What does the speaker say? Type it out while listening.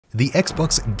The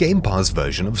Xbox Gamepass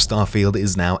version of Starfield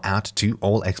is now out to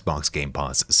all Xbox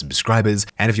Gamepass subscribers,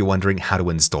 and if you're wondering how to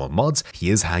install mods,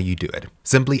 here's how you do it.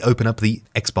 Simply open up the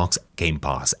Xbox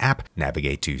Gamepass app,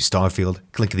 navigate to Starfield,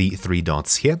 click the three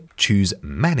dots here, choose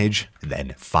Manage,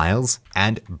 then Files,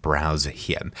 and Browse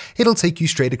here. It'll take you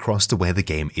straight across to where the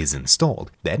game is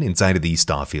installed. Then inside of the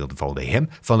Starfield folder here,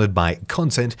 followed by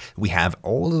Content, we have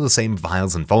all of the same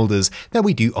files and folders that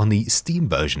we do on the Steam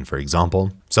version, for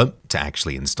example. So to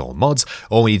actually install mods,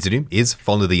 all we need to do is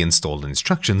follow the install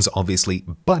instructions, obviously,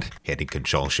 but hitting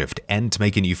Ctrl-Shift-N to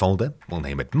make a new folder. We'll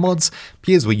name it Mods.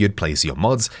 Here's where you'd place your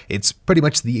mods. It's pretty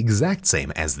much the exact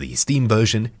same as the Steam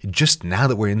version, just now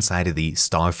that we're inside of the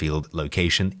Starfield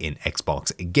location in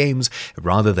Xbox Games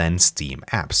rather than Steam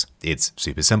apps. It's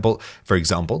super simple. For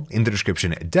example, in the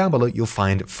description down below, you'll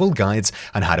find full guides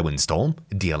on how to install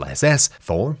DLSS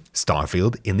for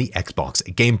Starfield in the Xbox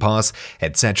Game Pass,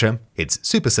 etc. It's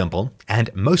super simple, and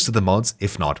most of the mods,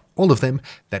 if not all of them,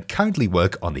 that currently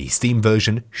work on the Steam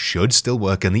version should still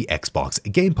work on the Xbox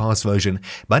Game Pass version,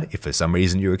 but if for some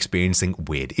reason you're experiencing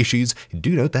weird issues,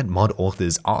 do note that mod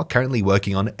authors are currently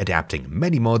working on adapting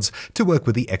many mods to work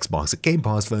with the Xbox Game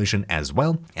Pass version as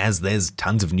well, as there's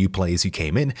tons of new players who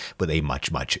came in with a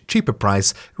much cheaper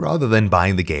price rather than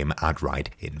buying the game outright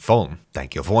in full.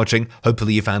 Thank you for watching,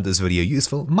 hopefully you found this video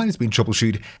useful. Mine has been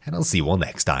Troubleshoot, and I'll see you all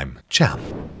next time. Ciao!